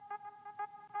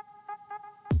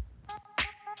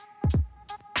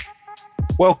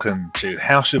Welcome to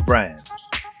House of Rams.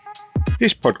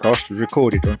 This podcast was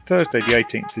recorded on Thursday the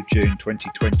 18th of June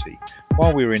 2020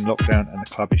 while we were in lockdown and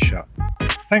the club is shut.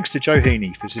 Thanks to Joe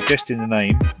Heaney for suggesting the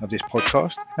name of this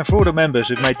podcast and for all the members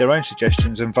who've made their own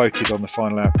suggestions and voted on the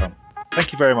final outcome.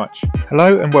 Thank you very much.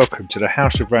 Hello and welcome to the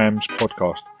House of Rams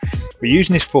podcast. We're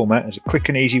using this format as a quick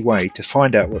and easy way to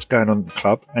find out what's going on at the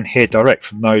club and hear direct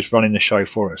from those running the show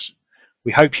for us.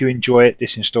 We hope you enjoy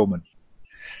this instalment.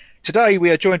 Today we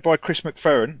are joined by Chris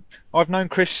McFerrin. I've known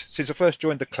Chris since I first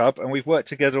joined the club and we've worked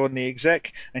together on the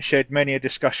exec and shared many a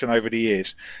discussion over the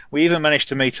years. We even managed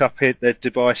to meet up at the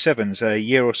Dubai Sevens a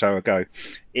year or so ago.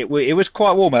 It was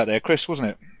quite warm out there, Chris, wasn't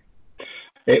it?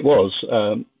 It was.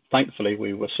 Thankfully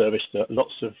we were serviced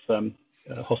lots of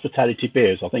hospitality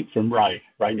beers, I think, from Ray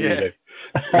Newley.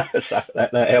 So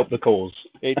that helped the cause.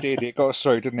 It did. It got us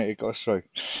through, didn't it? It got us through.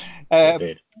 It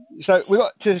did. So we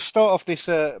got to start off this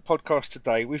podcast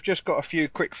today. We've just got a few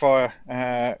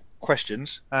quick-fire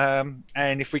questions, and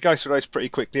if we go through those pretty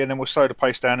quickly, and then we'll slow the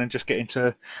pace down and just get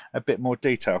into a bit more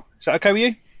detail. Is that okay with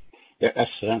you? Yeah, that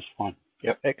sounds fine.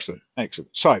 Yep. Excellent.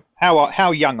 So,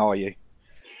 how young are you?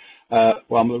 Well,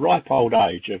 I'm the ripe old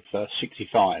age of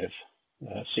 65,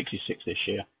 66 this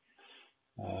year.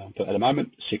 But at the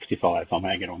moment, 65. I'm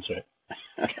hanging on to it.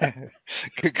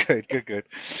 Good.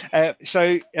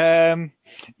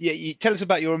 You tell us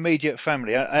about your immediate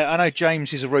family. I know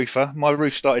James is a roofer. My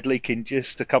roof started leaking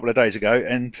just a couple of days ago,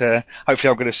 and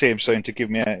hopefully I'm going to see him soon to give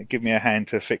me a hand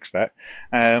to fix that.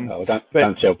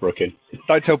 Don't tell Brookin.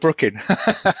 Don't tell Brookin.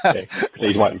 Yeah,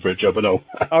 he's waiting for a job and all.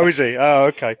 Oh, is he? Oh,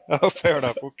 okay. Oh, fair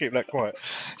enough. We'll keep that quiet.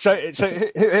 So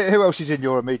who else is in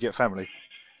your immediate family?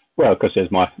 Well, because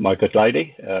there's my good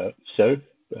lady, Sue.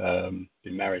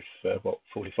 Been married for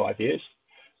 45 years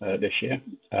this year.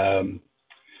 Known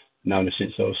her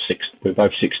since I was we're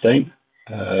both 16.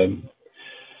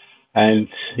 And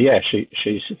yeah, she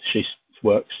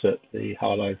works at the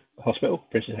Harlow Hospital,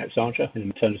 Princess Alexandra, in the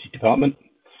maternity department.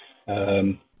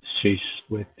 We're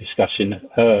discussing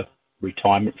her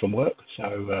retirement from work.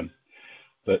 So,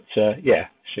 yeah,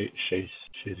 she's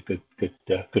a good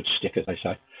stick, as they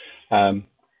say.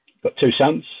 Got two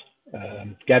sons.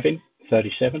 Gavin,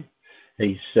 37.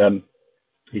 He's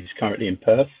currently in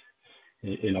Perth,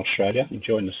 in Australia,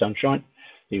 enjoying the sunshine.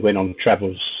 He went on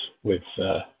travels with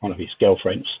one of his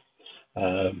girlfriends.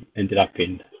 Ended up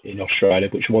in Australia,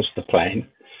 which was the plan.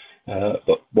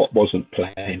 But what wasn't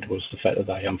planned was the fact that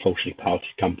they unfortunately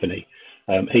parted company.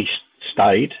 He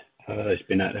stayed. He's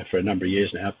been out there for a number of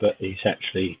years now, but he's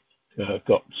actually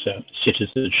got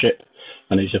citizenship,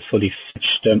 and he's a fully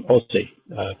fledged Aussie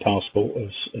passport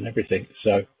and everything.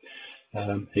 So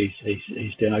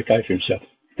he's doing okay for himself.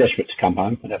 Desperate to come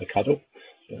home and have a cuddle,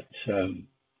 but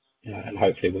and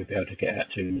hopefully we'll be able to get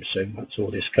out to him soon once all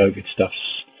this COVID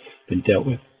stuff's been dealt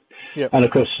with. Yep. And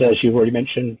of course, as you've already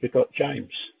mentioned, we've got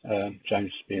James.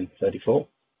 James being 34.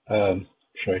 Sure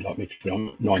he'd like me to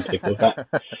be 90 with that.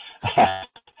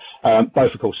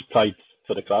 Both, of course, played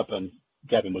for the club, and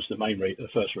Gavin was the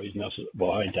first reason I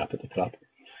ended up at the club.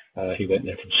 He went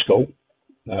there from school,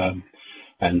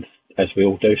 and as we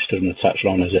all do, stood on the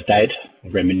touchline as a dad,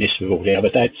 reminisced with all the other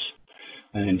dads,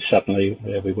 and suddenly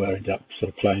there we were, ended up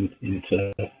sort of playing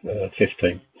into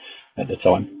 15 at the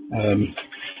time.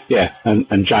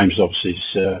 And James obviously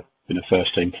has been a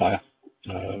first team player.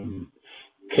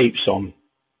 Keeps on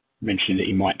mentioning that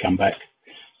he might come back,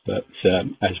 but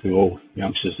as we all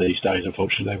youngsters these days,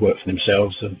 unfortunately, they work for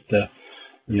themselves, and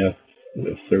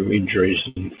through injuries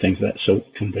and things of that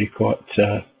sort, can be quite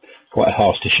a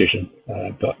harsh decision.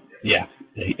 But yeah,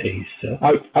 he's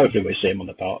hopefully we'll see him on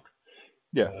the park.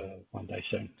 Yeah, one day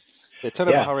soon. Yeah, tell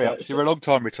him to hurry up. You're a long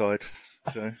time retired.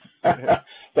 So.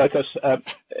 Because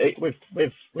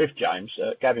with James,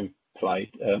 Gavin played,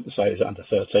 so it was under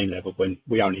 13 level when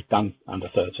we only done under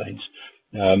 13s.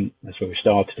 That's where we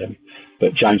started him.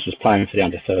 But James was playing for the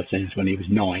under 13s when he was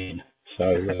 9. So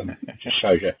it just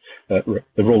shows you the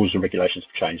rules and regulations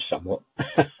have changed somewhat.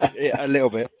 Yeah, a little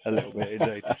bit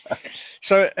indeed.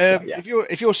 So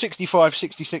if you're 65,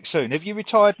 66 soon, have you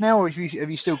retired now, or have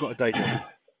you still got a day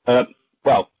job?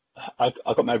 Well, I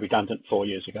got made redundant 4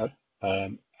 years ago,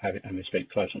 having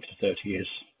spent close on to 30 years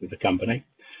with the company.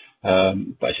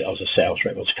 Basically, I was a sales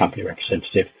rep, I was a company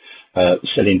representative,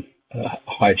 selling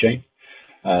hygiene.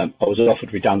 I was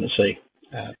offered redundancy.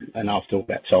 And after all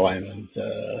that time, and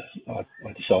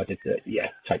I decided that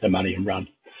take the money and run,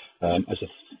 as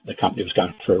the company was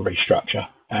going through a restructure,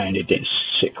 and it didn't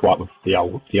sit quite with the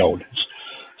olders.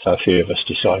 So a few of us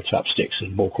decided to up sticks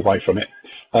and walk away from it.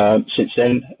 Since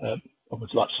then, I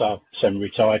was like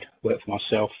semi-retired, worked for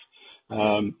myself,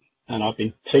 and I've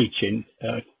been teaching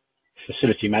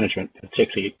facility management,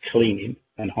 particularly cleaning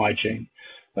and hygiene,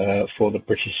 for the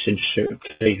British Institute of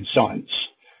Clean Science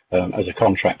as a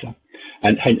contractor.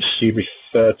 And hence you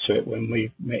referred to it when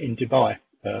we met in Dubai.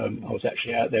 I was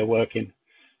actually out there working,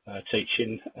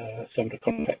 teaching some of the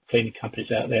contract cleaning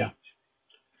companies out there.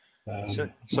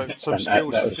 Some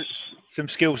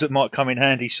skills that might come in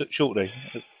handy shortly.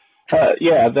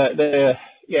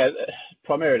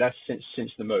 Primarily that's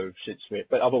since the move,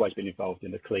 but I've always been involved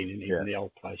in the cleaning. Even the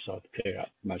old place, I'd clear up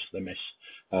most of the mess,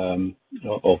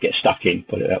 or get stuck in,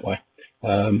 put it that way.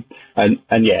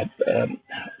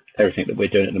 Everything that we're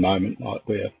doing at the moment, like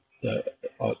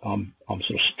I'm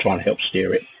sort of trying to help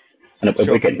steer it, and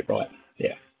we're getting it right.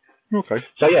 Yeah. Okay.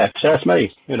 So that's me.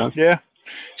 Yeah.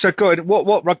 So good.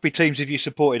 What rugby teams have you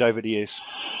supported over the years?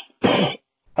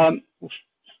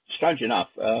 Strange enough,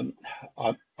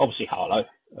 obviously Harlow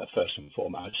first and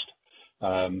foremost,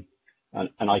 and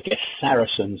I guess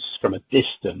Saracens from a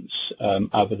distance,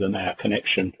 other than our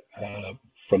connection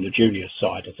from the junior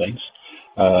side of things.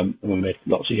 We had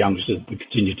lots of youngsters. We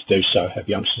continue to do so. Have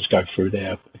youngsters go through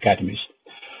their academies,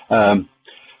 and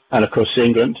of course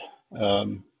England.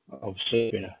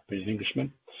 Obviously, being an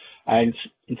Englishman. And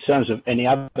in terms of any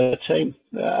other team,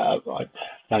 the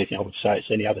only thing I would say is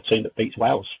any other team that beats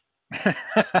Wales. You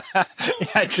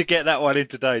had to get that one in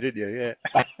today, didn't you? Yeah.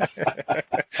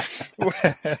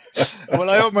 Well,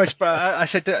 I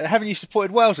said, haven't you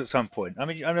supported Wales at some point? I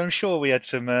mean, I'm sure we had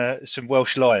some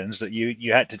Welsh Lions that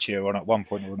you had to cheer on at one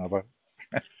point or another.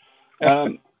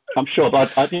 I'm sure,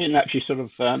 but I didn't actually sort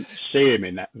of see him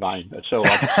in that vein at all.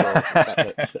 I just saw the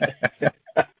fact that,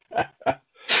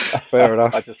 Fair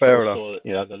enough. I just saw,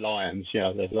 the Lions.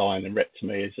 The lion and rep to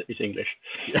me is English.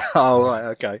 Oh right,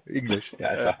 okay, English.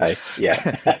 Yeah.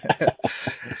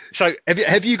 So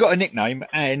have you got a nickname,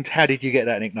 and how did you get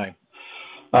that nickname?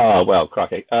 Oh well,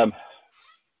 crikey. One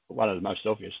of the most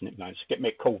obvious nicknames. Get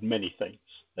me called many things.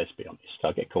 Let's be honest.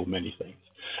 I get called many things.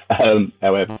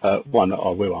 However, one that I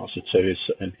will answer to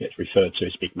is and gets referred to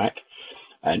as Big Mac,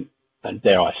 and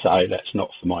dare I say that's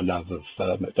not for my love of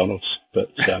McDonald's,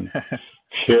 but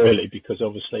purely because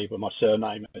obviously with my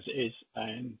surname as it is,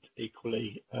 and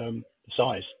equally the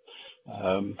size.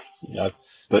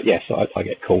 But yes, I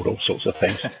get called all sorts of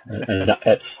things, and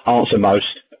I answer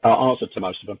to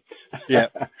most of them. Yeah,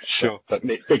 sure. But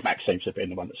Big Mac seems to have been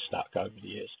the one that's stuck over the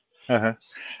years. Uh-huh.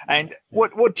 And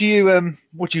what do you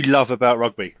love about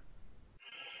rugby?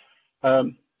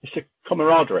 It's a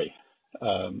camaraderie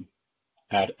out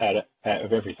of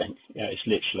everything. It's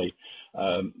literally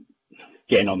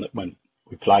getting on when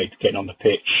we played, getting on the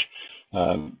pitch,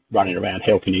 running around,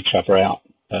 helping each other out,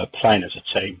 playing as a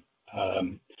team.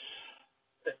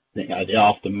 The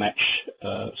after-match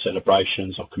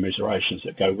celebrations or commiserations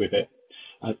that go with it,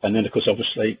 and then of course,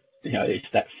 obviously, it's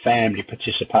that family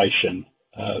participation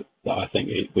that I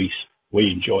think we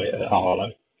enjoy at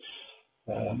Harlow.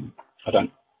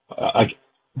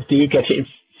 Do you get it in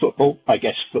football? I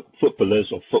guess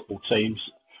footballers or football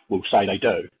teams will say they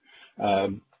do,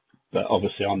 but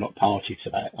obviously I'm not party to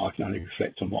that. I can only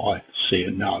reflect on what I see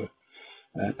and know,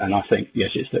 and I think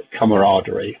yes, it's that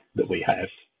camaraderie that we have.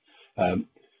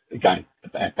 Again,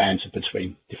 bands are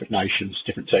between different nations,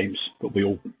 different teams, but we're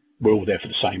all there for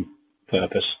the same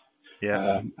purpose.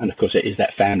 Yeah. And of course, it is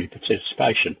that family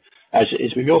participation, as it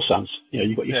is with your sons.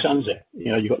 You've got your sons there.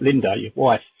 You've got Linda, your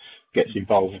wife, gets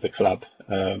involved with the club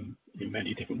in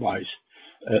many different ways.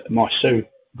 My Sue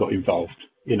got involved,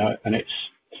 and it's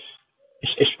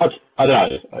I don't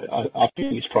know. I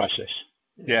think it's priceless.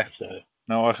 Yeah.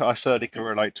 No, I certainly can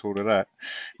relate to all of that.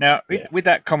 Now, with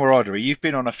that camaraderie, you've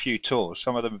been on a few tours.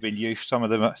 Some of them have been youth, some of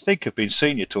them I think have been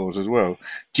senior tours as well.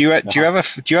 Do you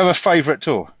have a favourite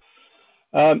tour?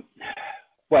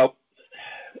 Well,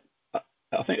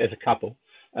 I think there's a couple.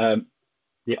 The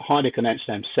Heineken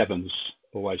Amsterdam Sevens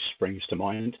always springs to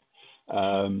mind.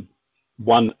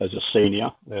 One as a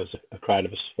senior, there was a crowd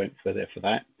of us went there for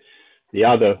that. The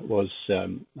other was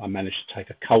I managed to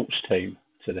take a Colts team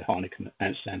to the Heineken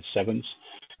Amsterdam Sevens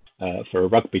for a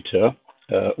rugby tour,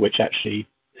 which actually,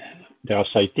 dare I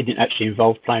say, didn't actually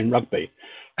involve playing rugby.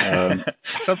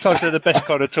 Sometimes they're the best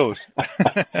kind of tours.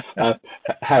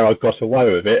 How I got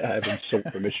away with it, having sought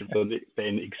permission from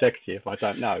being executive, I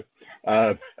don't know.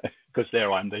 Because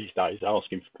there I am these days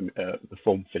asking for the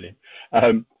form filling.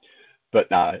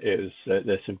 But no, it was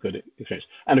there's some good experience.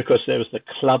 And of course there was the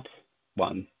club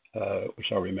one,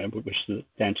 which I remember, which was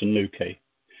down to Newquay,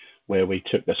 where we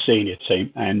took the senior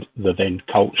team and the then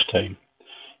Colts team,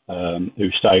 who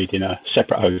stayed in a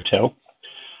separate hotel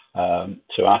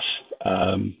to us.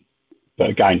 But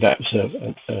again, that was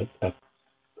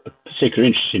particularly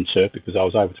interesting to because I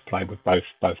was able to play with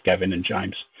both Gavin and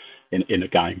James in a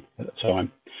game at the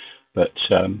time. But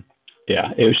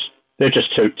yeah, they're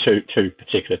just two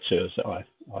particular tours that I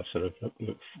sort of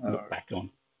look back on.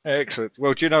 Excellent.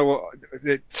 Well, do you know what?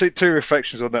 Two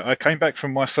reflections on that. I came back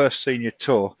from my first senior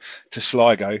tour to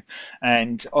Sligo,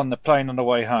 and on the plane on the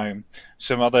way home,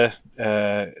 some other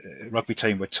rugby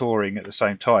team were touring at the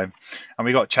same time, and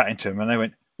we got chatting to them, and they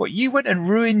went, "What? You went and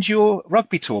ruined your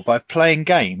rugby tour by playing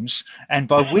games and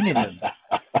by winning them?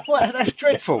 What? That's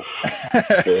dreadful."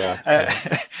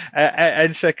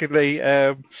 And secondly,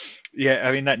 yeah,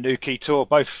 I mean that Newquay tour,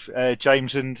 both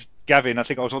James and Gavin, I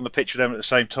think I was on the pitch with them at the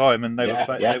same time, and they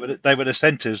were the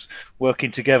centres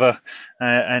working together,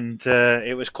 and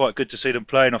it was quite good to see them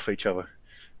playing off each other.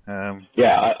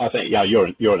 I think you're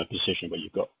in a position where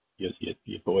you've got your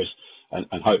boys, and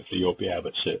hopefully you'll be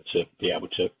able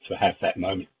to have that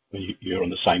moment when you're on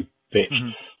the same pitch.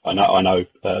 Mm-hmm. I know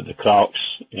the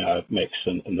Clarks, Mix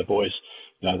and the boys,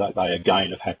 they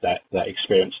again have had that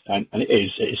experience, and it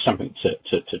is something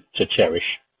to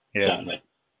cherish. Yeah. Certainly.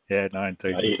 Yeah, no,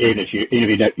 indeed. Even if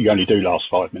you only do last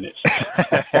 5 minutes.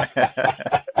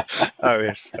 Oh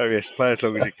yes, play as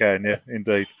long as you can. Yeah,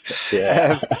 indeed.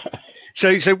 Yeah.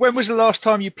 So when was the last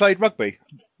time you played rugby?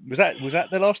 Was that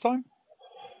the last time?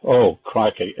 Oh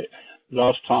crikey!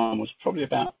 Last time was probably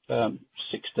about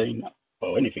 16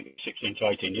 to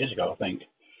 18 years ago, I think.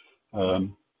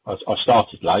 I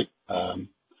started late. As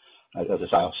I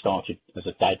say, I started as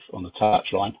a dad on the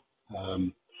touchline.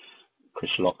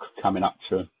 Chris Locke coming up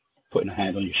to putting a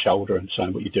hand on your shoulder and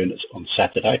saying what you're doing on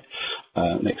Saturday.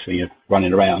 Next thing you're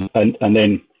running around, and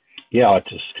then I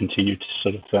just continued to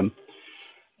sort of.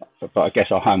 But I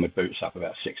guess I hung my boots up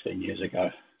about 16 years ago.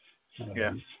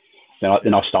 Then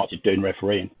I started doing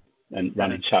refereeing and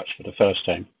running touch for the first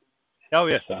team. Oh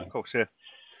yeah, so, of course, yeah.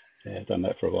 Yeah, done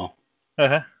that for a while.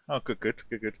 Oh, good.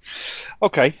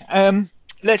 Okay.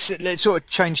 Let's sort of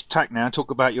change tack now and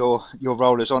talk about your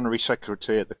role as honorary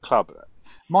secretary at the club.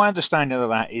 My understanding of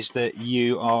that is that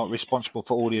you are responsible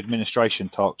for all the administration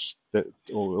tasks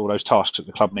all those tasks that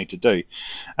the club need to do.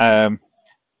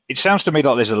 It sounds to me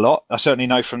like there's a lot. I certainly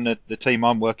know from the team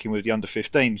I'm working with, the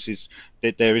under-15s, is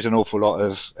that there is an awful lot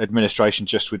of administration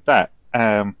just with that.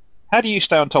 How do you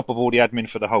stay on top of all the admin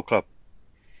for the whole club?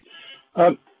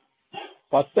 I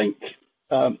think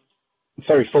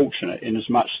very fortunate in as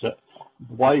much that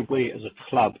the way we as a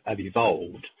club have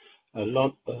evolved,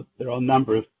 there are a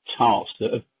number of tasks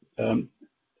that have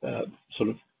sort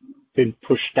of been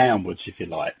pushed downwards, if you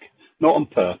like, not on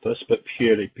purpose, but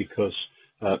purely because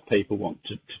people want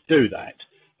to do that.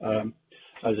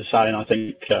 As I say, and I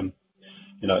think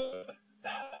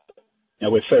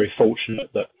we're very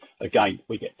fortunate that again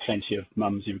we get plenty of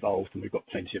mums involved, and we've got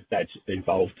plenty of dads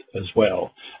involved as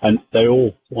well, and they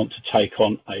all want to take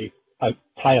on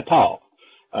play a part,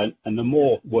 and the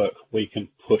more work we can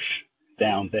push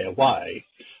down their way.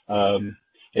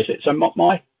 So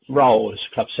my role as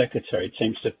club secretary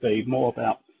seems to be more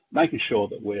about making sure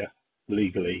that we're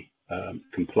legally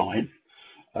compliant,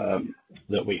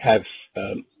 that we have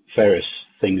various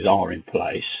things are in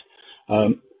place.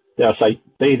 Dare I say,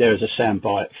 be there as a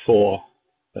soundbite for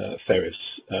various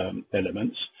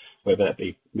elements, whether that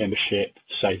be membership,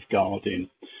 safeguarding,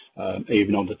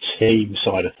 even on the team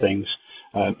side of things.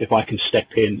 If I can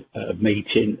step in at a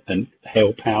meeting and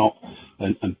help out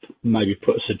and maybe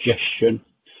put a suggestion,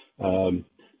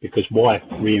 because why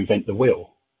reinvent the wheel?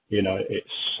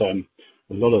 It's a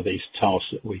lot of these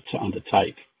tasks that we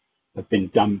undertake have been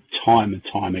done time and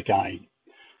time again.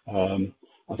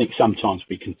 I think sometimes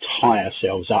we can tie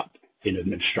ourselves up in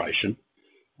administration,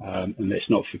 and let's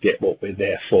not forget what we're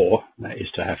there for. That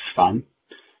is to have fun,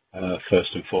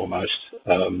 first and foremost,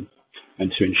 and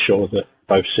to ensure that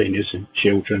both seniors and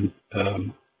children are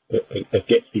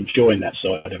enjoying that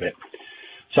side of it.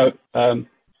 So, so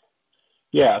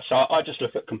I just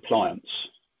look at compliance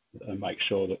and make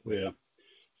sure that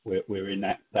we're in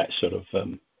that sort of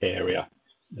area.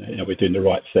 We're doing the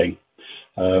right thing.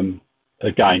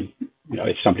 Again,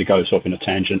 if somebody goes off in a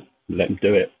tangent, let them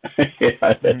do it.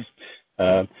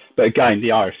 But again, the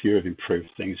RFU have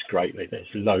improved things greatly. There's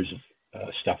loads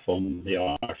of stuff on the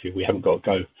RFU. We haven't got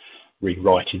to go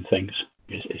rewriting things.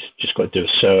 It's just got to do a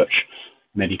search.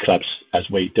 Many clubs, as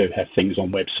we do, have things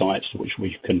on websites which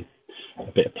we can, a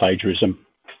bit of plagiarism.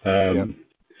 And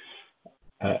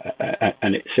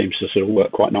it seems to sort of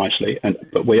work quite nicely.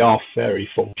 But we are very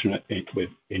fortunate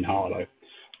in Harlow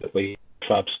that we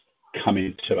clubs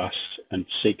coming to us and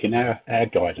seeking our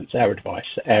guidance, our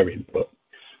advice, our input.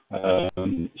 So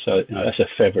that's a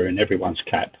feather in everyone's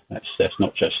cap. That's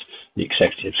not just the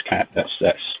executive's cap. That's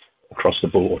across the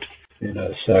board.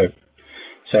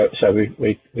 so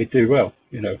we do well,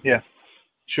 you know. Yeah,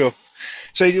 sure.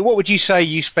 So what would you say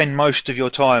you spend most of your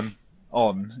time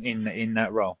on in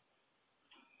that role?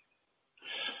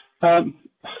 Bit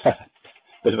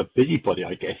of a busybody,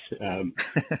 I guess.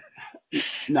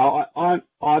 No, I'm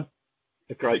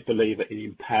a great believer in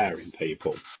empowering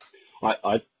people.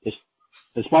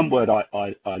 There's one word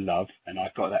I love, and I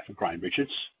got that from Graham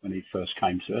Richards when he first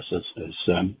came to us as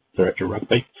director of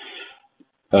rugby.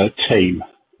 Team,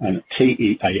 and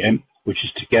TEAM, which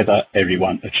is together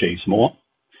everyone achieves more.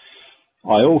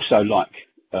 I also like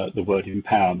the word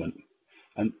empowerment,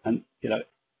 and you know,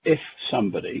 if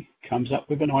somebody comes up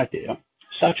with an idea,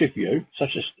 such as you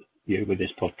with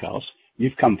this podcast,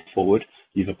 you've come forward,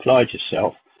 you've applied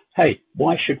yourself. Hey,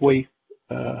 why should we,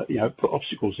 put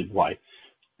obstacles in the way?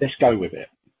 Let's go with it.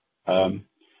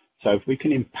 So if we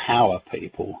can empower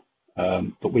people,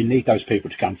 but we need those people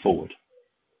to come forward.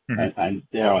 Mm-hmm. And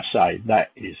dare I say,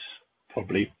 that is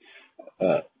probably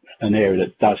an area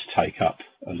that does take up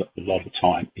a lot of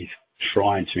time, is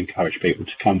trying to encourage people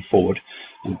to come forward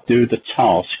and do the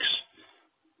tasks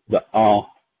that are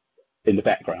in the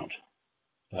background.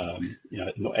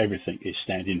 Not everything is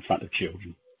standing in front of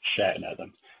children, shouting at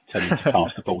them, telling them to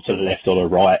pass the ball to the left or the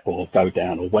right or go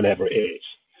down or whatever it is.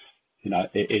 You know,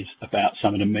 it is about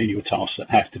some of the menial tasks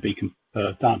that have to be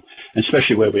done, and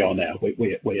especially where we are now.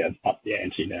 We are up the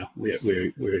ante now. We're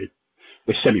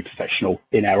semi-professional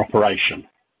in our operation.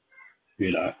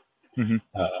 You know,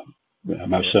 mm-hmm.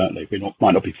 Most certainly we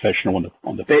might not be professional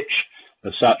on the pitch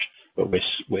as such, but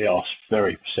we are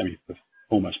very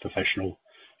almost professional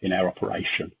in our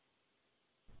operation.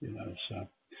 You know,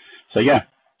 so yeah.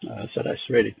 So that's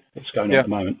really what's going on at the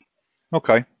moment.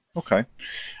 Okay.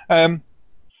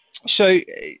 So,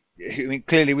 I mean,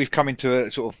 clearly we've come into a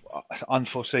sort of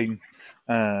unforeseen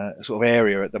sort of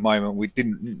area at the moment.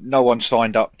 No one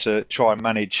signed up to try and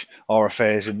manage our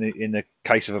affairs in the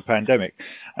case of a pandemic.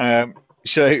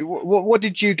 So, what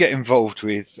did you get involved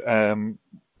with the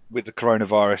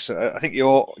coronavirus? I think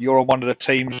you're on one of the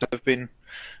teams that have been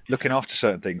looking after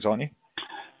certain things, aren't you?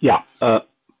 Yeah.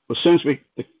 As soon as the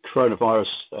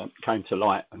coronavirus came to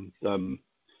light, and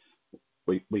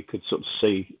we could sort of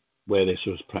see where this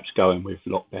was perhaps going with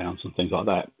lockdowns and things like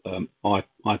that, I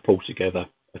pulled together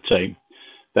a team.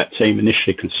 That team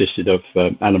initially consisted of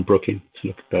Alan Brooking,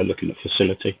 looking at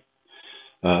facility,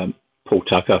 Paul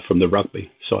Tucker from the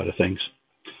rugby side of things,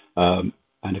 and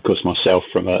of course myself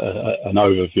from an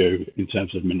overview in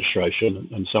terms of administration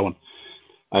and so on.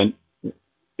 And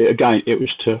it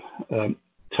was to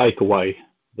take away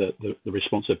the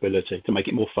responsibility, to make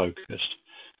it more focused,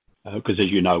 because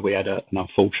as you know, we had an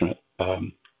unfortunate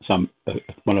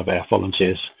one of our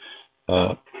volunteers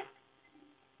caught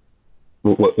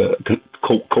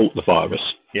the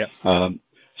virus. Yeah.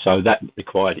 So that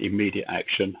required immediate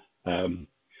action.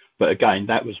 But again,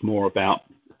 that was more about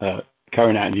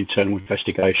carrying out an internal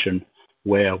investigation,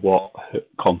 where, what,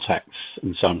 contacts,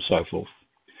 and so on and so forth.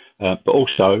 But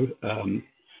also,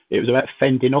 it was about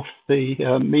fending off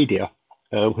the media.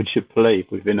 Would you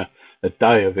believe, within a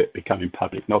day of it becoming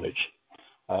public knowledge,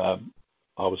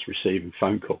 I was receiving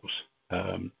phone calls,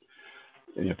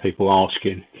 people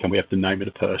asking, can we have the name of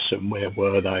the person, where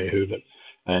were they,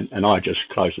 and I just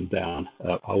closed them down.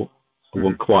 I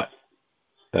wouldn't quite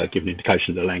give an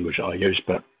indication of the language I used,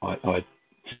 but I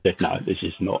said, no, this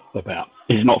is not for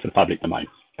the public domain.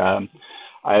 And,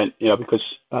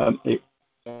 because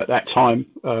at that time,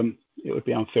 it would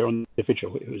be unfair on the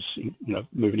individual. It was,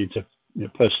 moving into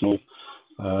personal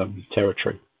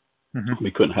territory. Mm-hmm.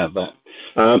 We couldn't have that.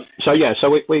 So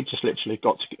we just literally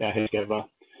got our heads together,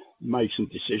 made some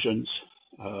decisions,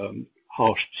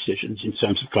 harsh decisions in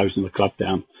terms of closing the club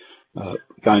down,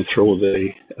 going through all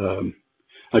the,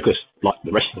 of course, like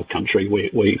the rest of the country,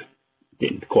 we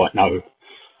didn't quite know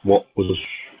what was,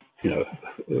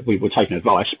 we were taking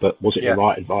advice, but was it the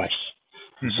right advice,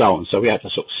 and so on. So we had to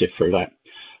sort of sift through that.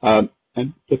 And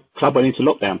the club went into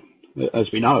lockdown,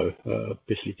 as we know,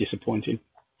 bitterly disappointing.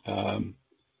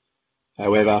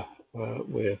 However,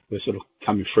 we're sort of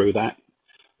coming through that.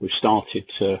 We've started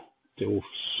to do all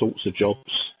sorts of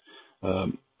jobs.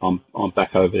 I'm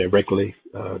back over there regularly,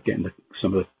 getting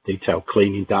some of the detailed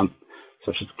cleaning done,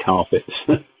 such as the carpets.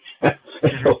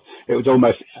 It was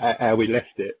almost how we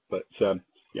left it, but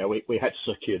we had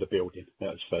to secure the building.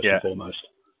 That was first and foremost.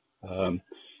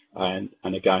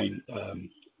 And again,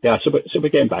 so we're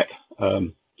getting back.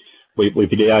 We've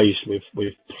liaised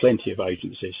with plenty of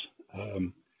agencies.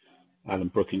 Alan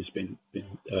Brooking's been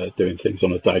doing things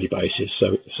on a daily basis.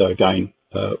 So again,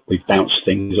 we bounce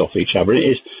things off each other.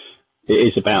 It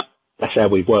is about, that's how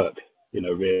we work.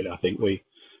 Really, I think we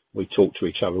talk to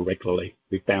each other regularly.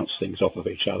 We bounce things off of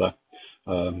each other.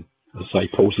 As I say,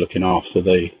 Paul's looking after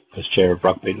as chair of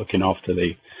rugby, looking after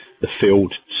the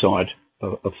field side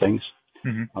of things.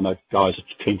 Mm-hmm. I know guys are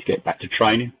keen to get back to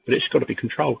training, but it's got to be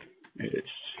controlled. It's,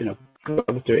 got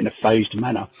to do it in a phased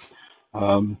manner.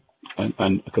 And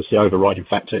because the overriding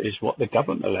factor is what the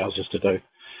government allows us to do.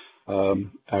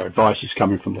 Our advice is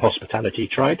coming from the hospitality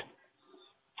trade,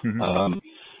 Mm-hmm.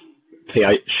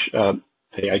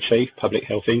 PHE, Public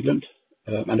Health England,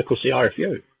 and of course the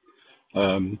RFU.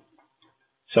 And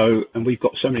we've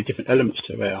got so many different elements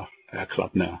to our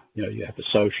club now. You have the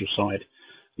social side,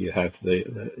 you have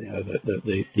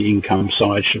the income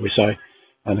side, shall we say,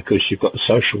 and of course you've got the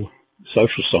social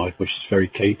side, which is very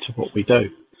key to what we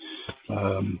do.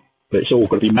 But it's all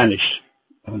got to be managed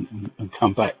and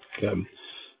come back. I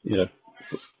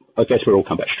guess we'll all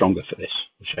come back stronger for this,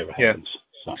 whichever happens.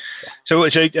 So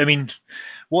I mean,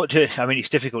 it's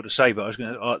difficult to say, but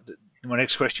my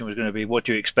next question was going to be, what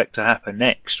do you expect to happen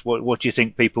next? What do you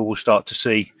think people will start to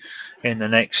see in the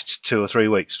next 2 or 3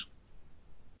 weeks?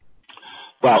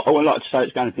 Well, I would like to say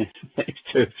it's going to be the next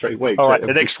 2 or 3 weeks. All right,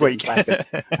 the next week.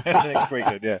 The next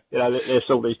weekend, yeah. There's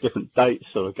all these different dates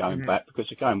sort of going back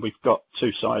because, again, we've got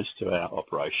two sides to our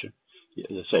operation.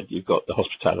 As I said, you've got the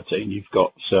hospitality and you've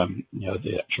got,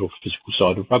 the actual physical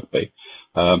side of rugby.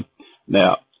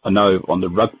 Now, I know on the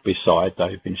rugby side,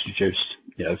 they've introduced,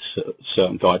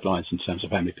 certain guidelines in terms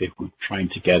of how many people train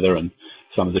together and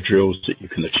some of the drills that you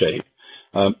can achieve.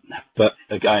 But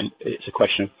again, it's a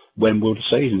question of when will the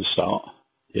season start?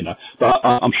 But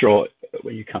I'm sure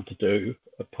when you come to do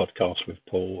a podcast with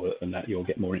Paul and that, you'll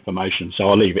get more information. So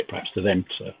I'll leave it perhaps to them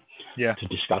to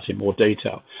discuss in more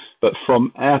detail. But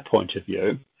from our point of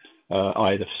view,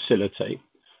 i.e. the facility,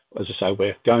 as I say,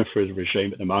 we're going through the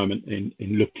regime at the moment in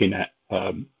looking at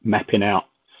mapping out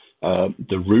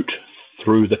the route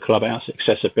through the clubhouse,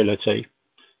 accessibility,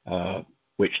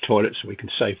 which toilets we can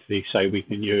safely say we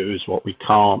can use, what we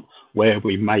can't, where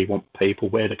we may want people,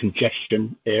 where the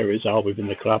congestion areas are within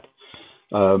the club.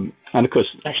 And of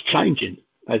course, that's changing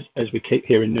as we keep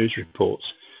hearing news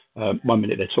reports. 1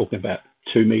 minute they're talking about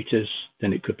 2 meters,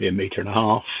 then it could be 1.5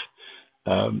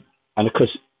 meters. And of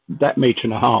course, that 1.5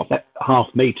 meters, that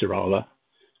half meter rather,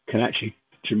 can actually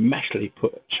dramatically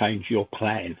change your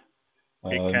plan.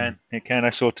 It can.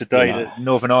 I saw today that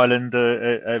Northern Ireland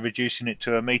are reducing it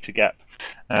to 1 meter gap,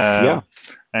 and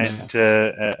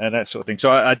that sort of thing. So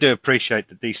I do appreciate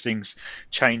that these things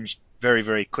change very,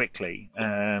 very quickly,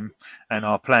 and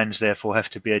our plans therefore have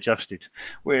to be adjusted.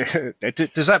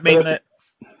 Does that mean that?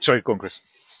 Sorry, go on, Chris.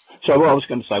 So what I was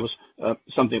going to say was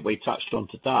something we touched on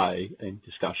today in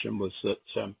discussion was that,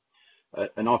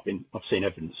 and I've seen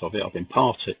evidence of it. I've been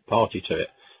party to it.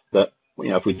 That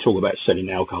if we talk about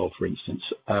selling alcohol, for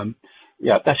instance,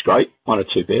 that's great, 1 or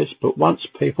 2 beers. But once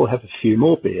people have a few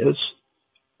more beers,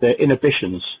 their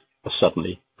inhibitions are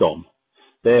suddenly gone.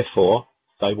 Therefore,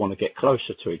 they want to get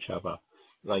closer to each other.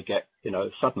 They get,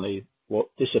 suddenly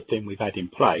what discipline we've had in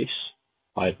place,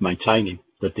 maintaining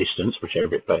the distance,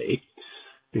 whichever it be,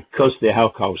 because the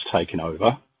alcohol's taken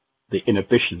over, the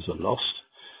inhibitions are lost.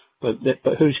 But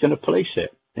who's going to police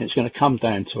it? And it's going to come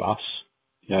down to us,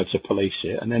 to police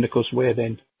it. And then, of course, we're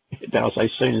then, dare I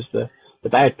say, seen as the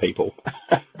bad people.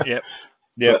 Yep.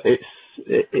 But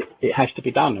it has to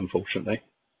be done, unfortunately,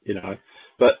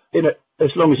 But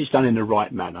as long as it's done in the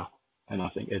right manner, and I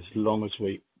think as long as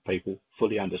people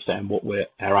fully understand what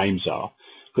our aims are,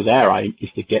 because our aim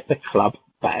is to get the club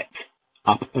back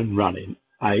up and running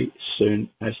as soon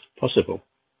as possible.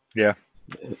 Yeah.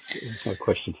 There's no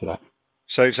question for that.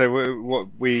 So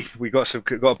we got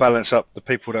to balance up the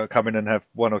people that come in and have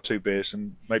 1 or 2 beers,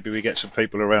 and maybe we get some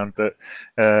people around that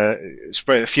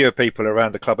spread a fewer people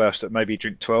around the clubhouse that maybe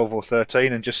drink 12 or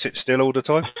 13 and just sit still all the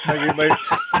time.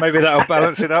 Maybe that'll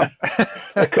balance it up.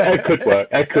 It could work.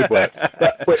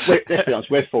 But let's be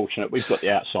honest, we're fortunate. We've got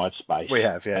the outside space. We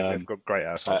have, we've got great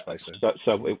outside space.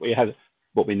 So we have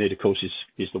what we need, of course,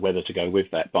 is the weather to go with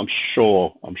that. But I'm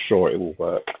sure it will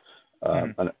work.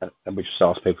 And we just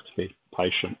ask people to be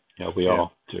patient. We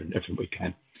are doing everything we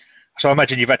can. So I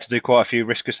imagine you've had to do quite a few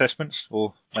risk assessments,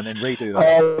 and then redo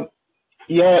those.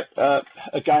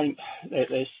 Again,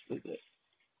 there's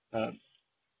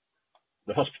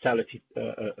the hospitality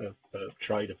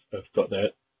trade have got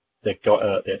their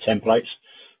templates,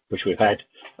 which we've had.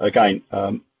 Again,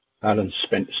 Alan's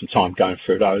spent some time going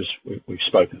through those. We've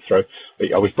spoken through.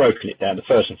 We've broken it down. The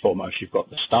first and foremost, you've got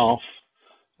the staff.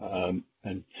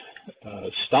 And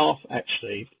staff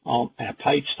actually aren't our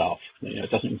paid staff. It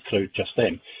doesn't include just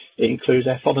them. It includes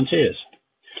our volunteers.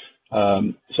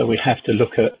 So we have to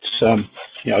look at,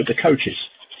 the coaches.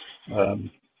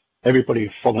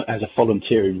 Everybody who has a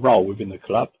volunteering role within the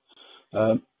club.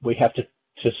 We have to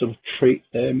to sort of treat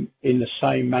them in the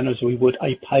same manner as we would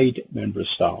a paid member of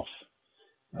staff.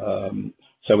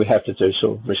 So we have to do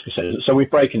sort of risk assessment. So we're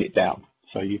breaking it down.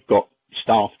 So you've got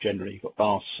staff generally, you've got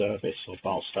bar service or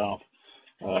bar staff.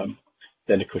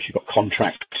 Then of course you've got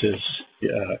contractors,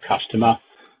 customer,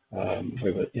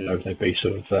 whether they be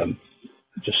sort of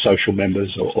just social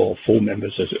members or full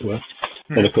members, as it were.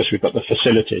 Then of course we've got the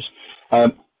facilities.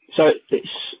 So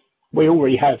we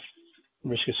already have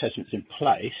risk assessments in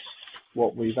place.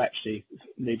 What we've actually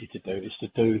needed to do is to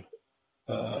do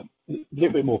a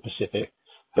little bit more specific,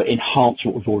 but enhance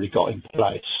what we've already got in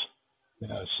place.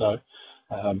 So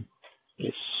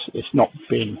it's not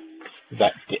been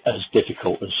that as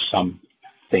difficult as some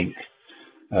think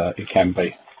it can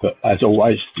be. But as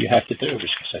always, you have to do a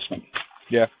risk assessment.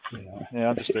 Yeah, yeah,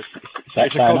 understood.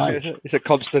 It's a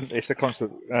constant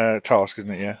task,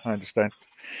 isn't it? Yeah, I understand.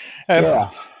 Yeah.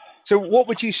 So, what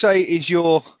would you say is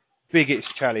your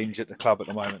biggest challenge at the club at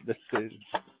the moment?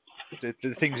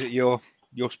 The things that you're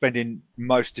spending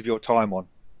most of your time on?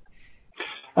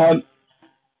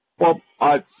 Well,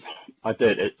 I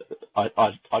did it.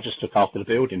 I just look after the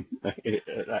building. That's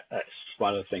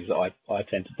one of the things that I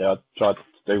tend to do. I try to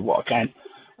do what I can,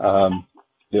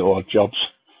 little odd jobs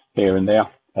here and there.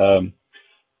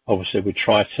 Obviously, we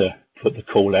try to put the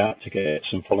call out to get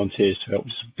some volunteers to help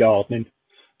with some gardening,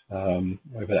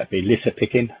 whether that be litter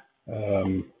picking,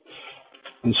 and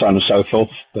so on and so forth.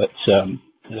 But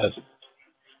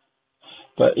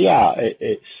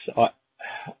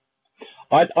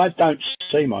I don't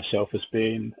see myself as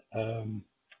being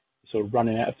sort of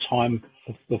running out of time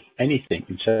of anything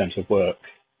in terms of work,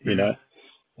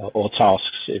 or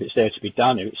tasks. If it's there to be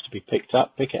done, if it's to be picked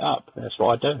up, pick it up. That's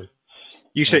what I do.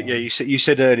 You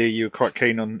said earlier you were quite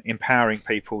keen on empowering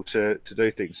people to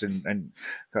do things, and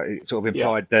it sort of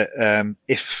implied that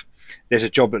if there's a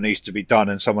job that needs to be done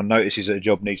and someone notices that a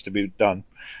job needs to be done,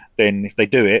 then if they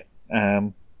do it,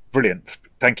 brilliant.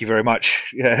 Thank you very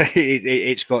much. Yeah,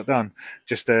 it's got done.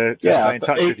 Just stay in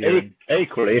touch with you.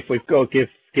 Equally, if we've got to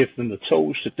give them the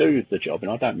tools to do the job,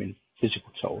 and I don't mean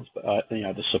physical tools, but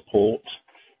the support,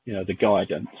 the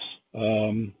guidance.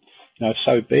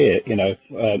 So be it.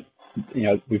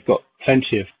 We've got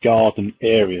plenty of garden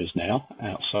areas now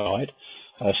outside.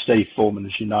 Steve Foreman,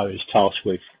 as you know, is tasked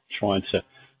with trying to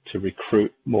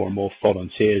recruit more and more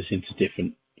volunteers into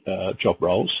different job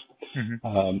roles.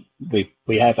 Mm-hmm.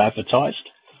 We have advertised,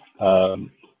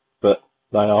 but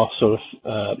they are sort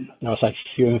of, I say,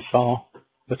 few and far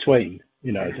between.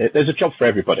 There's a job for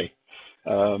everybody.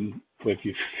 Whether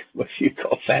you've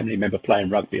got a family member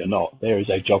playing rugby or not, there is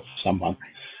a job for someone.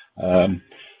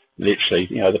 Literally,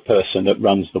 the person that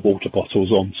runs the water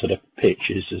bottles onto the pitch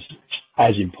is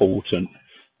as important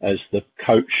as the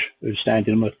coach who's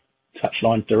standing on the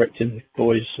touchline directing the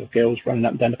boys or girls running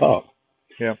up and down the park.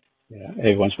 Yeah.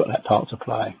 Everyone's got that part to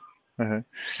play. Uh-huh.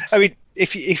 I mean,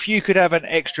 if you could have an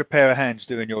extra pair of hands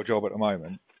doing your job at the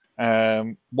moment,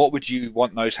 what would you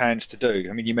want those hands to do?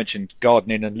 I mean, you mentioned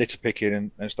gardening and litter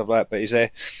picking and stuff like that, but is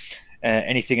there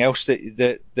anything else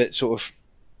that sort of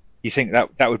you think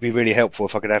that would be really helpful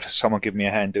if I could have someone give me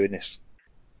a hand doing this?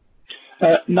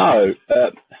 No.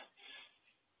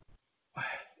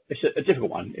 It's a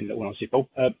difficult one in all honesty, Paul,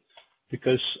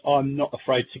 because I'm not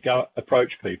afraid to go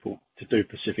approach people to do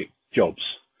specific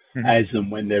jobs as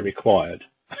and when they're required.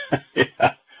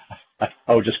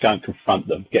 I'll just go and confront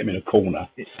them, get them in a corner.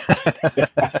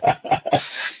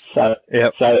 So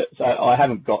I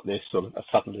haven't got this sort of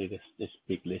suddenly this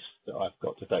big list that I've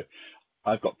got to do.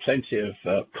 I've got plenty of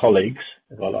colleagues,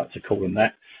 if I like to call them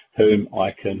that, whom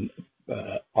I go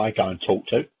and talk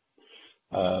to.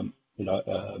 I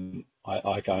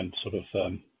go and sort of,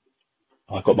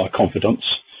 I've got my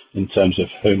confidence in terms of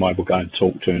whom I will go and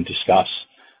talk to and discuss.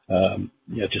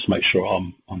 Just make sure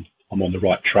I'm on the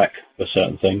right track for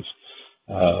certain things.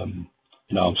 I'm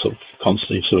sort of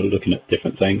constantly sort of looking at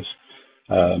different things.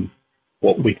 Can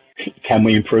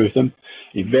we improve them?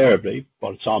 Invariably,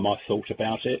 by the time I've thought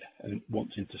about it and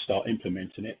wanting to start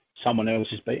implementing it, someone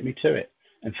else is beating me to it,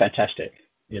 and fantastic.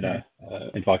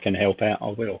 If I can help out, I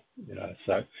will.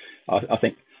 So I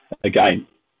think again,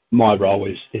 my role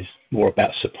is more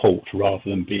about support rather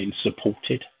than being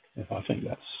supported. If I think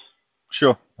that's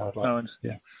sure.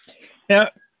 Yeah. Now,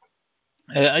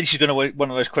 this is going to be one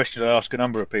of those questions I ask a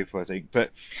number of people, I think.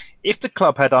 But if the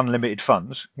club had unlimited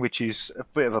funds, which is a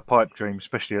bit of a pipe dream,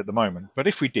 especially at the moment, but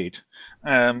if we did,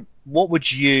 what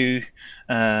would you,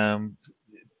 or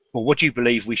what do you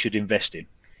believe we should invest in?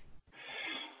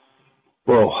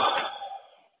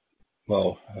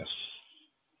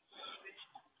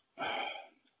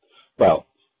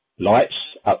 Lights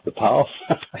up the path.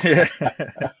 Yeah.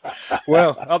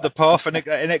 Well, up the path and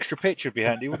an extra pitch would be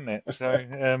handy, wouldn't it? So,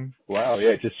 Wow, yeah,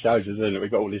 it just shows us that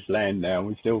we've got all this land now and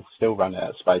we still run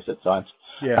out of space at times.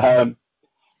 yeah.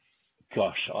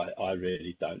 Gosh, I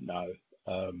really don't know.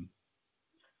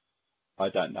 I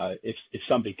don't know if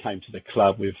somebody came to the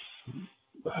club with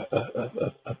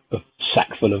a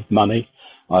sack full of money.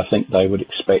 I think they would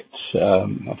expect,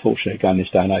 unfortunately, again, this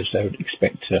day and age, they would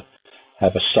expect to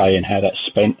have a say in how that's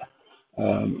spent.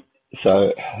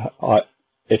 So,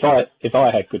 if I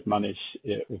had good monies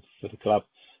for the club,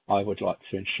 I would like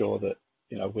to ensure that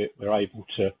we're able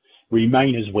to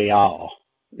remain as we are,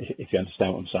 if you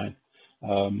understand what I'm saying.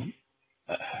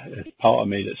 There's part of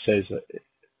me that says that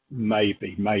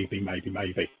maybe,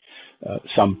 at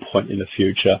some point in the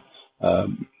future,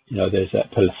 there's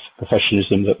that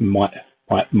professionalism that might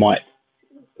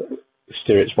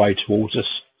steer its way towards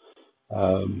us.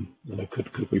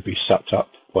 Could we be sucked up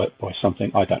by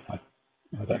something? I don't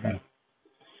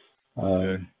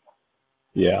know.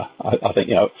 Yeah, I think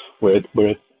we're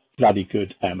a bloody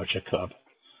good amateur club.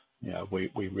 We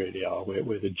really are.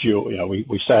 We're the jewel.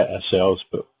 We say it ourselves,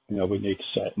 but we need to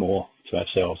say it more to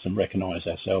ourselves and recognise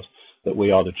ourselves that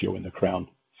we are the jewel in the crown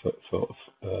for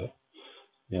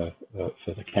the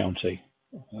county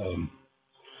in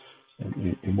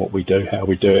what we do, how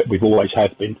we do it. We've always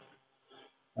have been.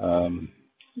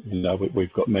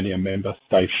 We've got many a member.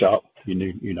 Dave Sharp,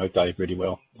 you know Dave really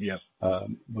well. Yeah.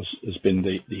 Has been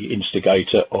the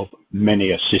instigator of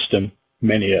many a system,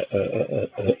 many a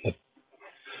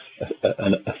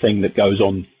thing that goes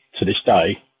on to this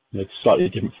day in a slightly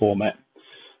different format.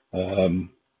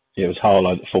 It was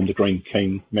Harlow that formed the Green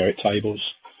King merit tables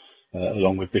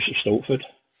along with Bishop Stortford.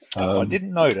 I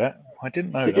didn't know that.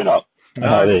 Did you not?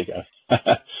 No. Oh, there you go.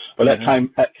 Well,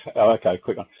 okay,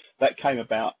 quick one. That came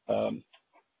about,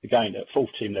 again, at full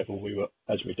team level, we were,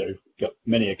 as we do, got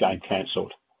many a game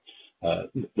cancelled,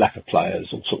 lack of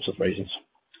players, all sorts of reasons.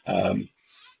 And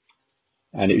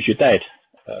it was your dad,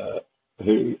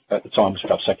 who at the time was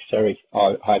club secretary.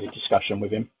 I had a discussion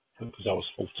with him because I was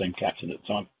full team captain at the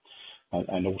time,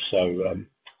 and also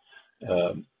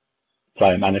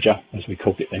player manager, as we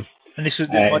called it then. And this is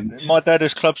my dad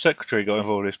as club secretary got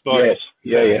involved in this. Yes,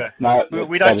 yeah. No,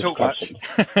 we don't talk much.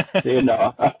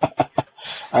 No.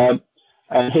 And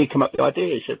he came up with the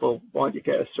idea. He said, "Well, why don't you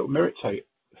get a sort of merit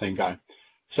thing going?"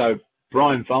 So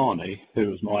Brian Varney, who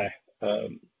was my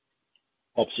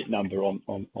opposite number on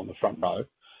the front row,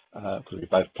 because we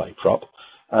both played prop,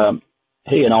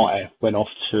 he and I went off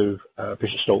to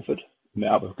Bishop Stortford,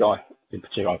 met up with a guy in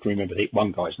particular. I can remember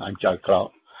one guy's name, Joe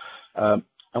Clark.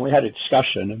 And we had a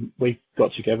discussion, and we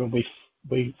got together, and we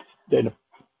then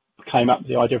came up with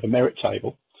the idea of a merit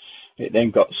table. It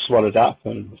then got swallowed up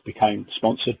and became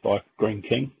sponsored by Green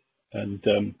King, and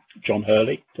John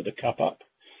Hurley put the cup up,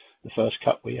 the first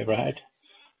cup we ever had,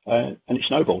 and it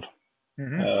snowballed.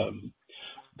 Mm-hmm.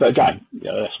 But again,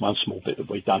 that's one small bit that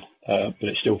we've done, but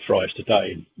it still thrives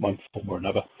today in one form or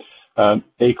another.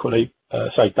 Equally,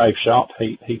 say Dave Sharp,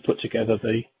 he put together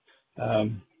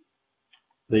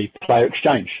the player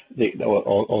exchange,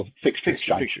 or fixture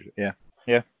exchange. Yeah.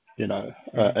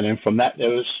 And then from that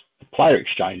there was player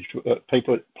exchange.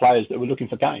 Players that were looking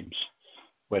for games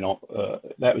went on.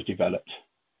 That was developed.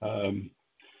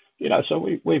 So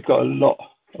we've got a lot,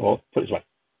 or put it this way,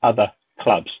 other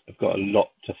clubs have got a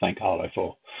lot to thank Harlow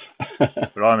for.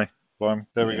 Blimey.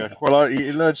 There we go. Well,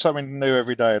 you learn something new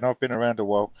every day, and I've been around a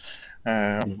while.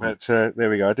 But there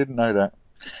we go. I didn't know that.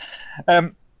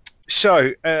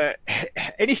 So,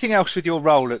 anything else with your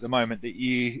role at the moment that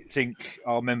you think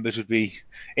our members would be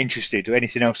interested, or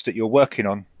anything else that you're working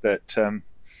on that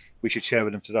we should share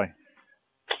with them today?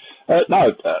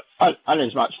 No, only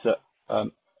as much that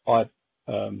I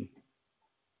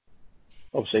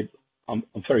obviously I'm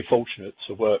very fortunate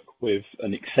to work with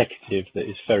an executive that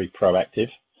is very proactive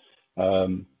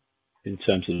in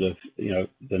terms of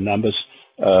the numbers.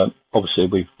 Obviously,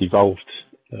 we've devolved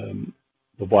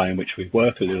the way in which we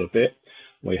work a little bit.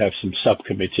 We have some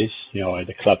subcommittees,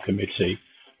 the club committee,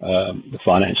 the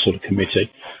finance sort of committee.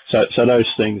 So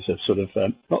those things have sort of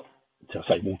not to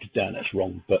say watered down. That's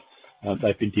wrong, but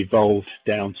they've been devolved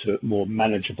down to more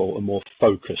manageable and more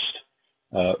focused,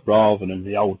 rather than in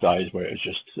the old days where it was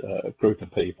just a group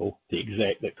of people, the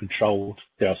exec that controlled,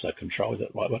 dare I say controlled, is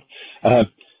that the right word,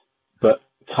 but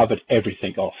covered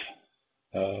everything off,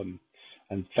 and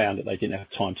found that they didn't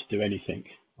have time to do anything.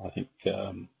 I think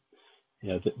the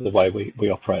way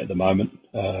we operate at the moment,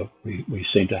 we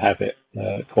seem to have it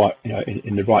quite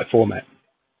in the right format.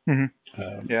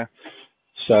 Mm-hmm.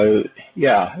 So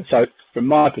from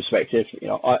my perspective,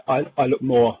 I look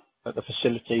more at the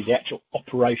facility, the actual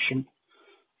operation,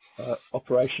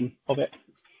 operation of it.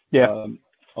 Yeah.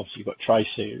 Obviously, you've got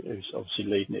Tracy, who's obviously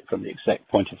leading it from the exec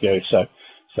point of view. So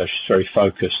she's very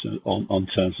focused on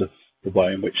terms of the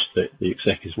way in which the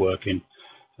exec is working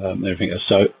and everything else.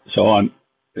 So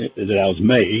it allows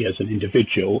me as an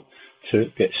individual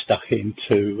to get stuck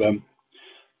into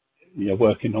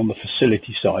working on the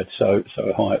facility side. So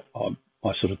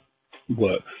I sort of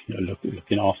work,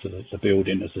 looking after the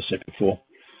building, as I said before,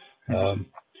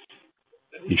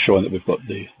 ensuring that we've got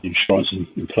the insurance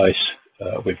in place.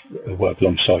 We work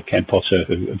alongside Ken Potter,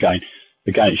 who again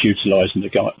is utilising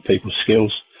the people's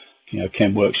skills.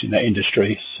 Ken works in that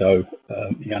industry, so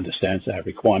he understands our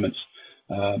requirements.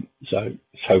 So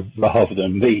rather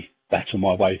than me battle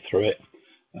my way through it,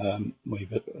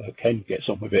 Ken gets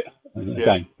on with it, and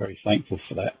again, very thankful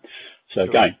for that. So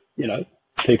again,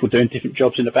 people doing different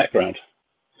jobs in the background.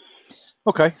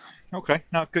 Okay,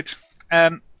 no, good.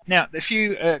 Now, a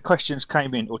few questions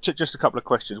came in, or just a couple of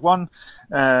questions. One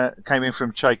came in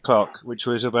from Che Clark, which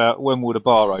was about when will the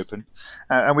bar open,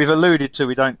 and we've alluded to,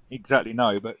 we don't exactly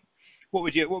know, but what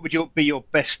would be your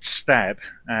best stab?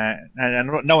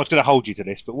 And no one's going to hold you to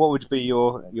this, but what would be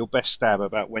your best stab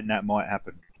about when that might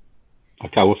happen?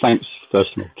 Okay, well, thanks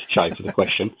first of all to Che for the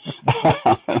question.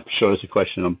 I'm sure there's a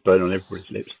question I'm burning on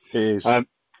everybody's lips. It is.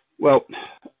 Well,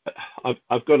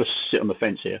 I've got to sit on the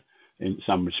fence here in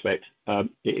some respect.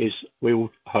 We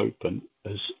will open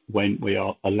as when we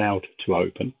are allowed to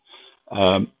open.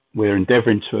 We're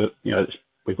endeavouring to,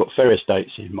 we've got various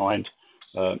dates in mind.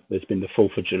 There's been the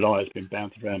 4th of July has been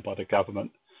bounded around by the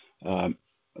government,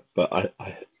 but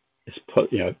it's put,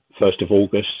 1st of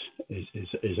August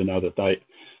is another date.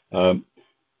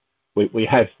 We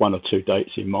have one or two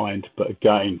dates in mind, but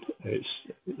again, it's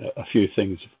a few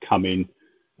things have come in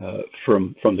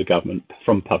from the government,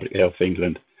 from Public Health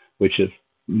England, which have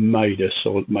made us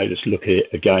look at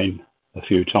it again a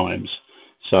few times.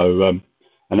 So,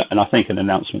 and I think an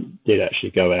announcement did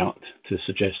actually go out to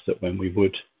suggest that when we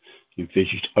would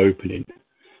envisage opening,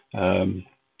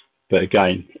 but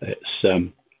again, it's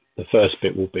the first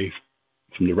bit will be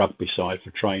from the rugby side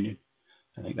for training.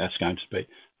 I think that's going to be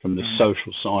from the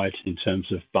social side in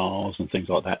terms of bars and things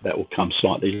like that. That will come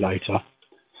slightly later,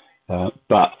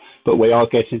 but we are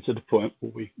getting to the point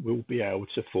where we will be able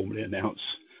to formally announce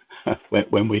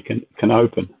when we can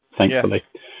open, thankfully,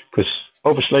 because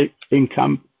obviously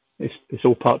income it's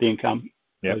all part of the income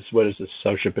as well as the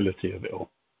sociability of it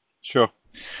all. Sure.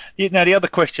 Now, the other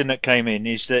question that came in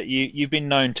is that you've been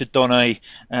known to don a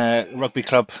rugby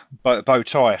club bow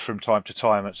tie from time to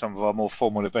time at some of our more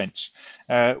formal events.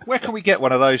 Where can we get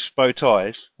one of those bow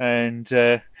ties, and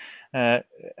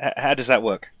how does that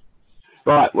work?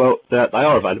 Right, well, they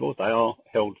are available. They are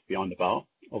held behind the bar.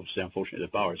 Obviously, unfortunately,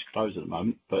 the bar is closed at the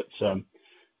moment, but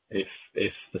if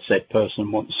the said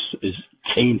person is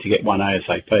keen to get one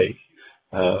ASAP,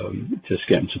 just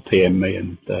get them to PM me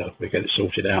and we get it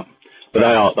sorted out. But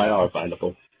they are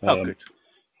available. Good.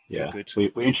 Yeah, good.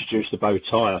 We introduced the bow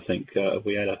tie. I think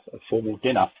we had a formal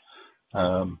dinner,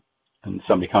 and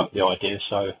somebody came up with the idea.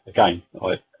 So again,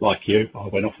 I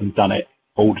went off and done it,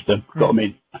 ordered them, got them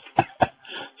in.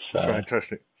 So,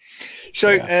 fantastic.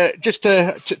 So just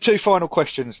two final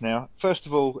questions now. First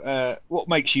of all, what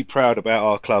makes you proud about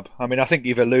our club? I mean, I think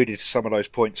you've alluded to some of those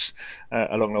points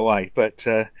along the way, but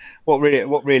what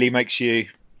really makes you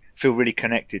feel really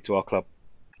connected to our club?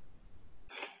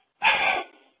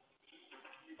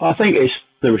 I think it's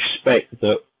the respect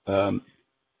that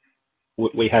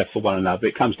we have for one another.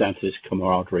 It comes down to this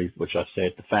camaraderie, which I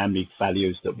said, the family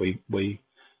values that we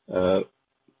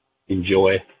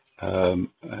enjoy and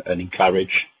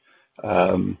encourage.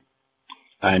 And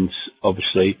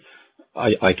obviously,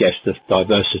 I guess the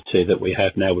diversity that we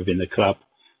have now within the club.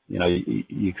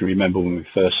 You can remember when we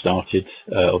first started,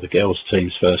 or the girls'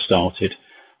 teams first started.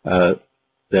 Dare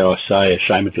I say,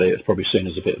 ashamedly, it's probably seen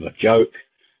as a bit of a joke.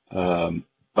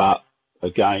 But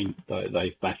again,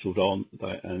 they've battled on,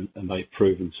 and they've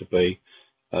proven to be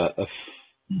a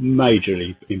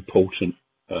majorly important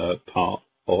part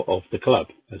of the club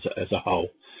as a whole.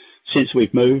 Since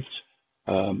we've moved,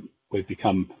 we've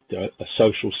become a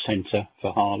social centre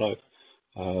for Harlow.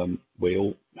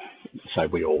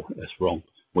 That's wrong.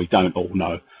 We don't all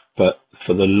know, but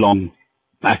for the long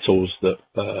battles that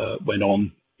went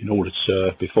on in order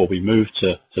to, before we moved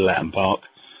to Latton Park,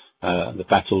 the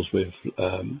battles with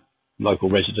local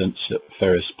residents at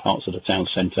various parts of the town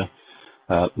centre,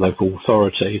 local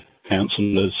authority,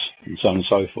 councillors, and so on and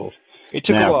so forth. It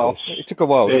took a while. It took a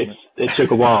while. It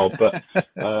took a while, but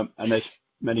and there's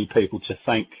many people to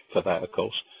thank for that, of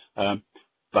course.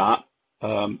 But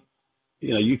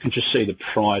you can just see the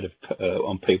pride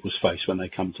on people's face when they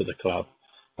come to the club.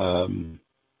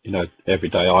 every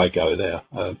day I go there,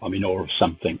 I'm in awe of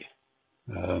something.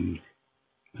 And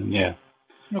yeah.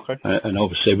 Okay. And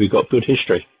obviously we've got good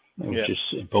history, which is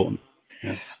important.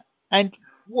 Yeah. And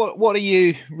what are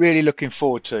you really looking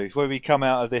forward to when we come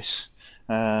out of this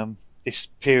this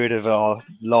period of our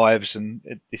lives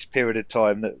and this period of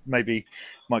time that maybe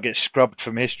might get scrubbed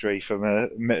from history from a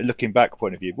looking back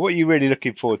point of view? What are you really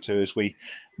looking forward to as we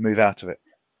move out of it?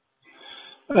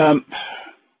 Don't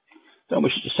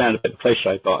wish it to sound a bit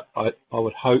cliche, but I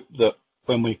would hope that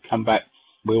when we come back,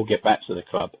 we'll get back to the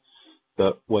club,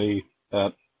 that we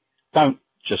don't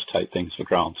just take things for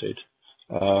granted.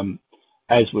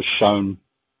 As was shown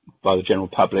by the general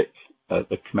public at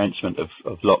the commencement of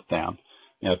lockdown,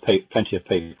 plenty of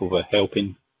people were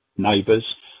helping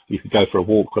neighbours. You could go for a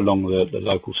walk along the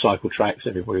local cycle tracks.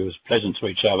 Everybody was pleasant to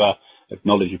each other,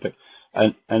 acknowledging people.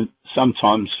 And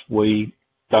sometimes we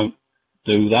don't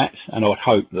do that. And I would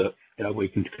hope that we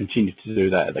can continue to do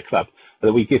that at the club,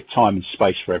 that we give time and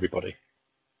space for everybody.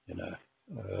 And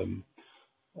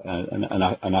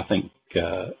I think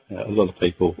a lot of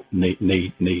people need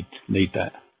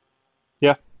that.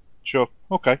 Yeah, sure.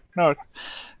 Okay. No.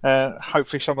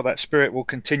 Hopefully some of that spirit will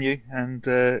continue, and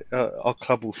our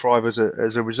club will thrive as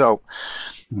a result.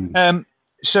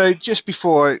 So just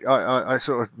before I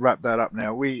sort of wrap that up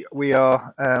now, we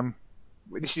are.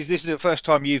 This is the first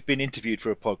time you've been interviewed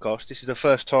for a podcast. This is the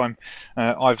first time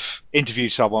I've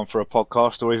interviewed someone for a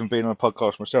podcast, or even been on a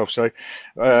podcast myself. So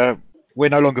we're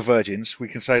no longer virgins. We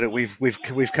can say that we've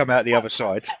come out the other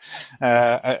side.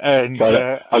 And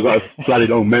I've got a bloody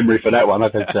long memory for that one. I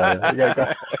think.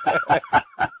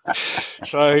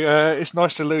 So it's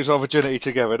nice to lose our virginity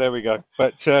together. There we go.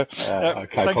 But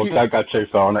okay, Paul, don't go too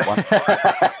far on that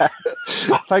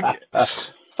one.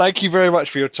 Thank you very much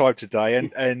for your time today.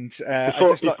 And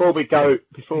before we do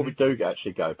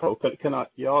actually go, Paul,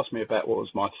 you asked me about what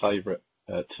was my favourite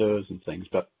tours and things,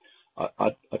 but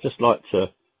I'd just like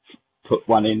to put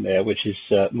one in there, which is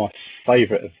my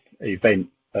favourite event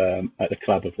at the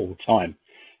club of all time,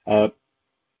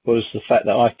 was the fact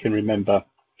that I can remember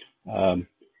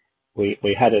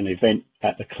we had an event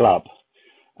at the club,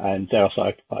 and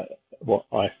what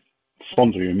I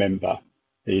fondly remember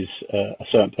is a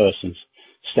certain person's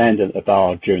standing at the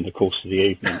bar during the course of the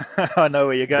evening. I know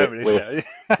where you're going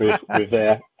with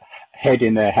their head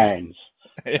in their hands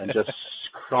and just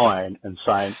crying and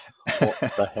saying, "What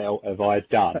the hell have I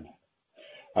done?"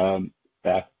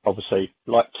 Obviously,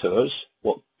 like tours,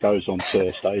 what goes on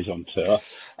tour stays on tour.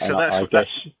 And so I guess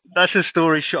that's a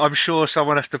story. I'm sure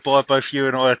someone has to buy both you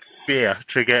and I a beer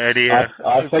to get any. I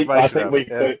think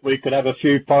we could have a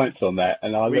few pints on that,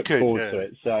 and I look forward to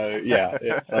it. So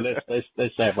so let's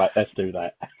do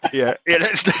that.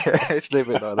 Let's leave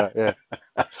it like that. Yeah.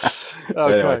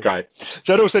 Okay. Great.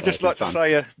 So I'd also just like to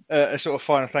say a sort of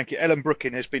final thank you. Ellen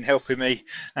Brooking has been helping me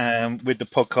with the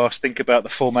podcast, think about the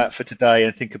format for today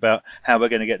and think about how we're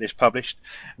going to get this published.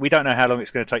 We don't know how long it's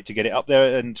going to take to get it up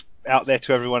there and out there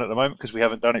to everyone at the moment because we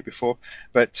haven't done it before.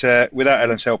 But without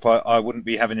Ellen's help, I wouldn't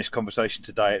be having this conversation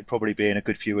today. It'd probably be in a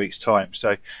good few weeks' time.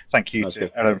 So thank you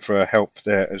to Ellen for her help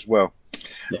there as well.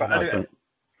 Yeah,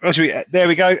 there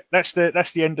we go. That's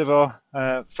the end of our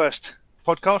first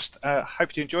podcast.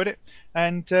 Hope you enjoyed it,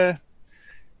 and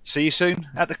see you soon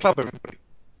at the club, everybody.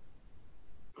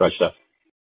 Great stuff.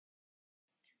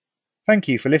 Thank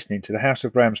you for listening to the House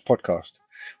of Rams podcast.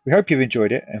 We hope you've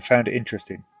enjoyed it and found it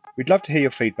interesting. We'd love to hear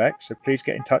your feedback, so please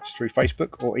get in touch through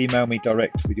Facebook or email me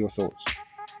direct with your thoughts.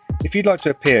 If you'd like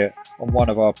to appear on one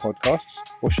of our podcasts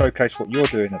or showcase what you're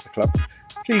doing at the club,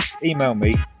 please email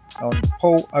me on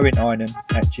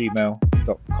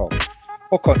pauloweninen@gmail.com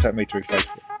or contact me through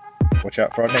Facebook. Watch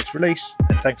out for our next release,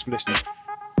 and thanks for listening.